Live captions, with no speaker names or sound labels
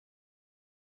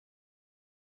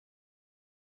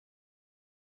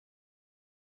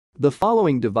The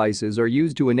following devices are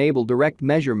used to enable direct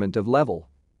measurement of level.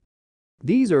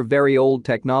 These are very old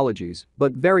technologies,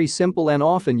 but very simple and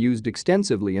often used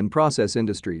extensively in process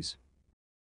industries.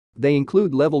 They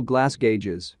include level glass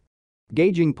gauges,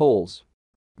 gauging poles,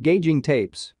 gauging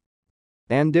tapes,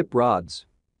 and dip rods.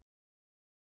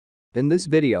 In this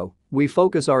video, we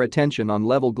focus our attention on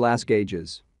level glass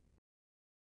gauges.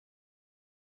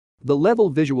 The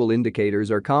level visual indicators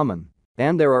are common,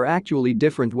 and there are actually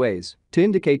different ways to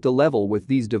indicate the level with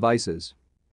these devices.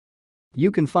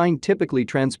 You can find typically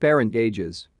transparent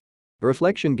gauges,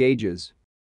 reflection gauges,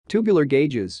 tubular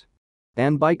gauges,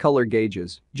 and bicolor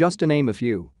gauges, just to name a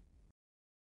few.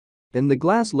 In the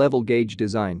glass level gauge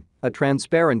design, a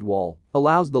transparent wall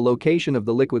allows the location of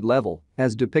the liquid level,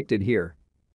 as depicted here.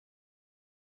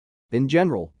 In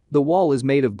general, the wall is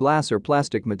made of glass or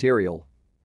plastic material.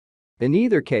 In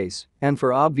either case, and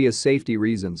for obvious safety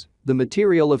reasons, the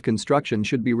material of construction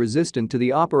should be resistant to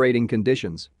the operating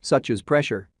conditions, such as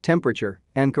pressure, temperature,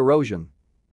 and corrosion.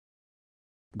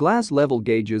 Glass level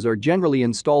gauges are generally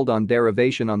installed on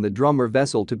derivation on the drum or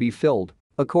vessel to be filled,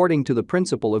 according to the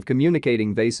principle of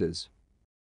communicating vases.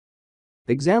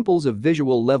 Examples of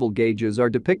visual level gauges are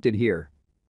depicted here.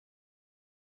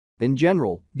 In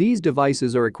general, these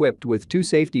devices are equipped with two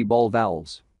safety ball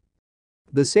valves.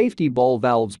 The safety ball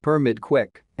valves permit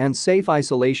quick and safe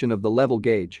isolation of the level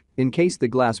gauge in case the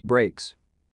glass breaks.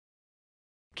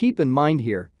 Keep in mind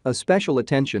here, a special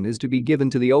attention is to be given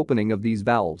to the opening of these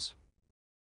valves.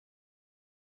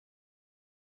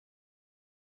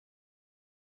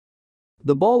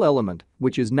 The ball element,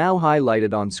 which is now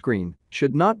highlighted on screen,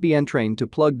 should not be entrained to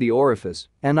plug the orifice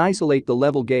and isolate the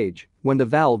level gauge when the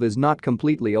valve is not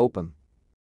completely open.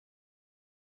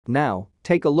 Now,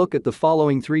 take a look at the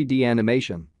following 3D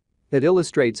animation. It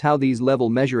illustrates how these level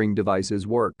measuring devices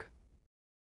work.